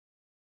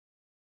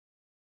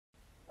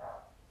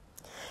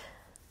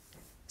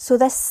So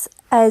this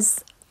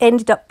has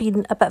ended up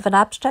being a bit of an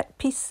abstract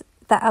piece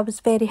that I was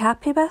very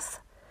happy with.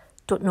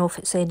 Don't know if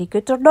it's any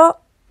good or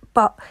not,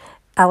 but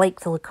I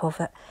like the look of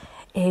it.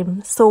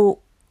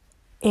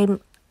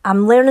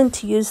 I'm learning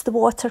to use the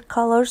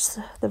watercolours.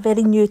 They're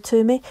very new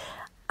to me.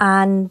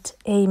 And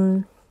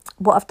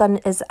what I've done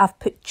is I've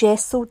put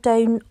gesso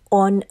down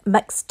on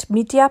mixed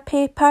media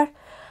paper.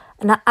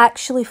 And I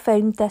actually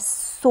found this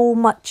so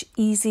much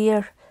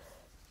easier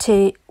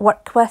to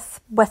work with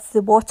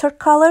the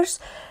watercolours,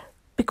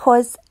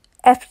 because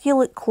if you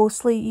look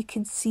closely you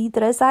can see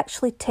there is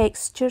actually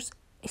textures,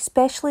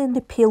 especially in the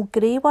pale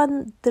grey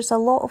one. There's a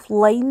lot of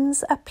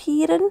lines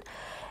appearing,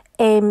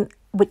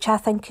 which I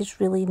think is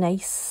really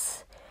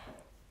nice.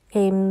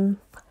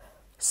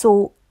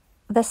 So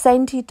this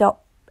ended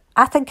up,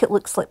 I think it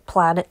looks like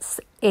planets.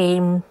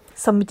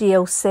 Somebody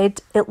else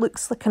said it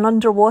looks like an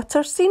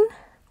underwater scene.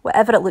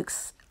 Whatever it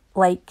looks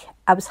like,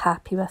 I was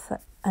happy with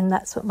it, and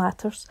that's what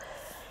matters.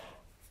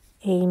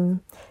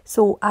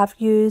 So I've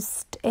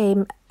used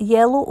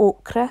yellow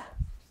ochre,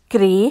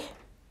 grey,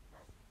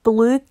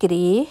 blue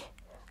grey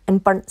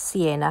and burnt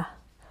sienna.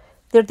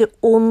 They're the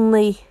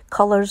only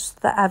colours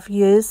that I've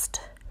used.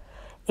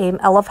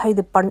 I love how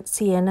the burnt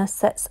sienna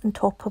sits on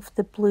top of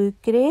the blue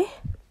grey.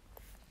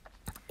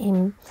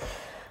 And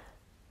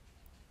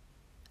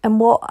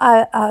what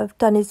I've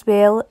done as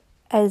well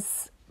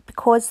is,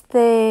 because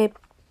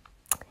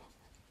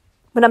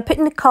when I'm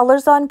putting the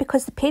colours on,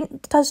 because the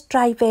paint does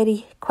dry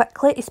very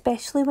quickly,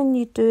 especially when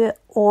you do it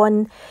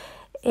on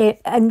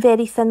in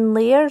very thin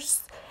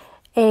layers,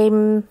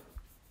 I've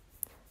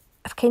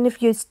kind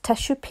of used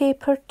tissue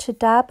paper to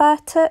dab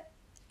at it,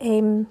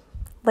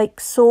 like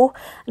so,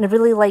 and I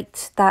really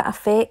liked that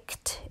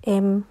effect.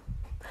 I'm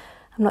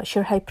not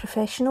sure how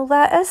professional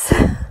that is,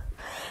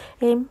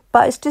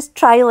 but it's just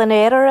trial and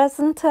error,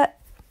 isn't it?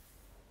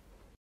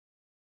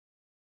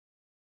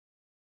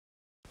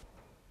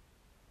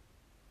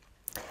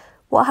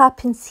 What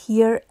happens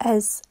here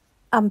is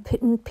I'm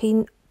putting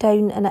paint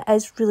down and it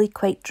is really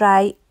quite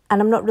dry, and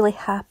I'm not really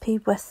happy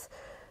with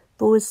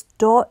those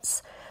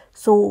dots.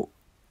 So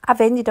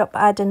I've ended up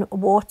adding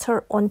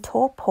water on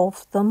top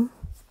of them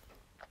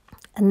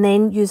and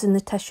then using the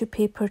tissue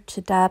paper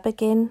to dab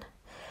again.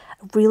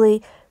 I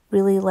really,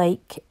 really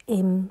like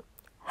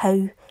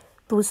how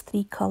those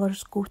three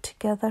colours go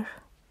together.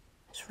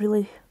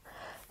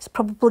 It's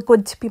probably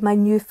going to be my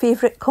new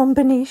favourite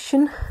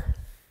combination.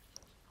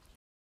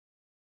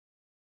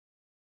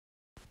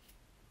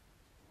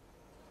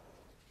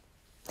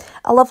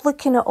 I love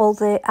looking at all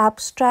the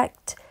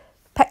abstract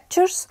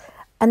pictures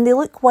and they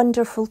look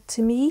wonderful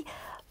to me,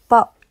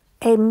 but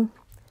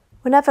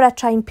whenever I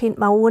try and paint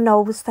my own, I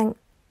always think,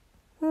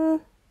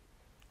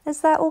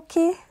 is that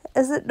okay?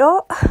 Is it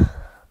not?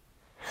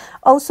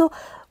 Also,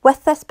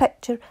 with this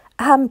picture,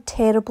 I am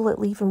terrible at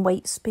leaving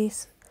white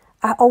space.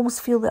 I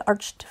always feel the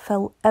urge to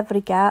fill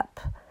every gap.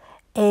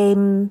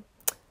 But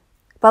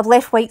I've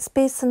left white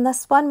space in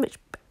this one, which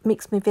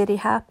makes me very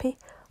happy.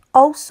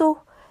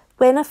 Also,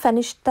 when I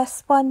finished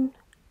this one,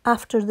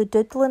 after the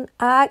doodling,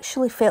 I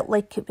actually felt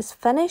like it was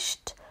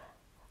finished.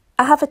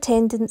 I have a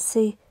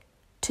tendency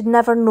to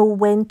never know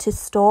when to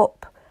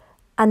stop,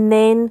 and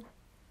then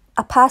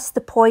I pass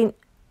the point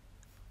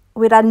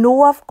where I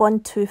know I've gone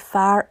too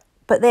far,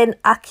 but then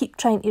I keep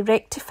trying to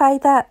rectify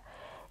that.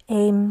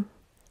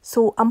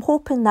 So I'm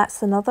hoping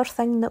that's another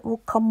thing that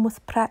will come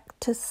with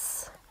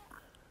practice.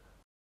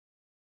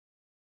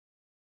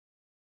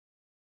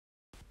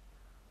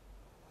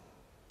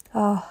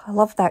 Oh, I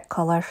love that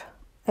colour.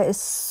 It is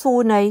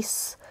so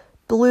nice.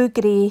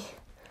 Blue-grey.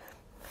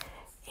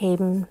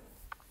 And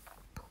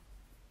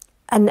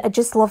I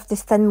just love the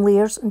thin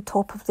layers on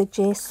top of the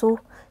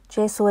gesso.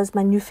 Gesso is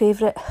my new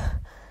favourite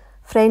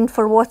friend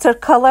for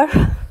watercolour.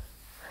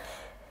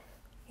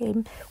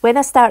 When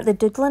I start the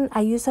doodling,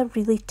 I use a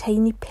really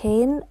tiny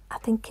pen. I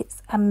think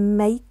it's a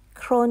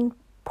micron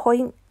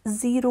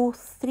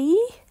 0.03.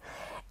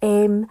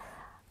 And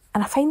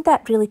I find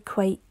that really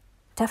quite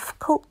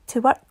difficult to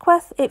work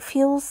with. It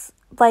feels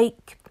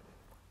like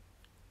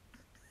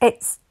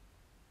it's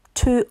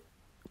too,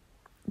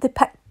 the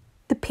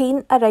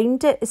paint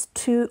around it is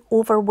too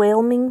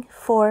overwhelming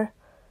for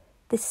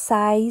the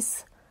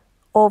size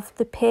of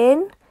the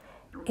pen.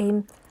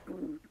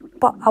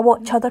 But I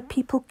watch other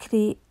people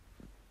create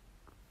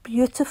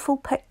beautiful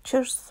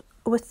pictures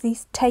with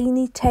these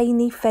tiny,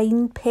 tiny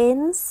fine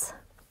pens.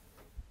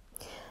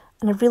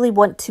 And I really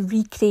want to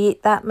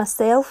recreate that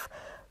myself.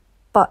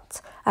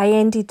 But I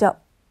ended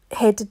up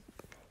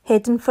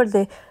heading for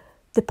the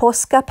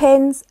Posca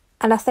pens,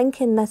 and I think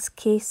in this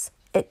case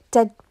it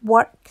did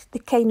work, the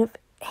kind of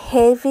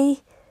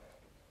heavy-handed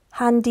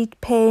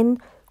pen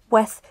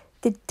with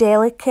the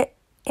delicate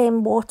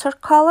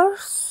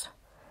watercolours.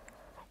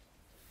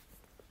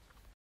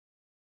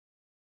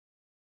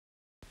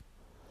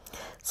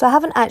 So I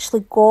haven't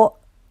actually got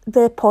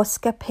the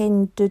Posca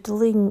pen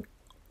doodling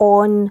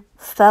on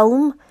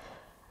film,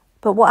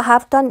 but what I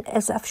have done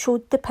is I've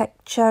showed the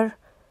picture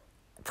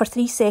for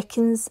 3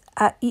 seconds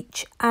at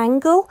each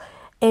angle,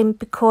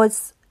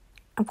 because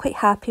I'm quite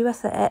happy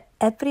with it at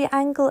every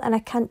angle, and I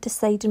can't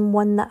decide on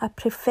one that I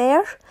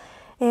prefer.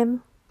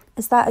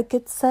 Is that a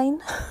good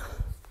sign?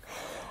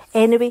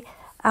 Anyway,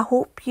 I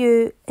hope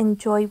you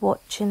enjoy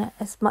watching it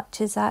as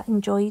much as I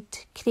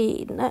enjoyed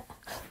creating it.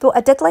 Though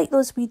I did like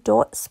those wee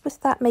dots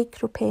with that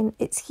micro pen.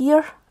 It's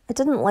here. I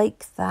didn't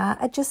like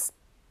that.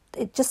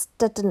 It just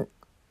didn't,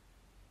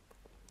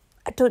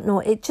 I don't know,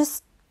 it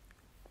just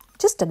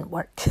didn't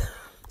work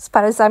as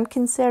far as I'm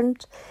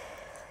concerned.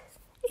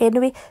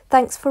 Anyway,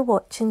 thanks for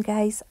watching,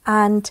 guys,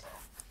 and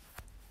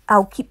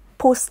I'll keep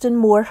posting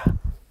more.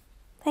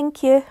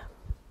 Thank you.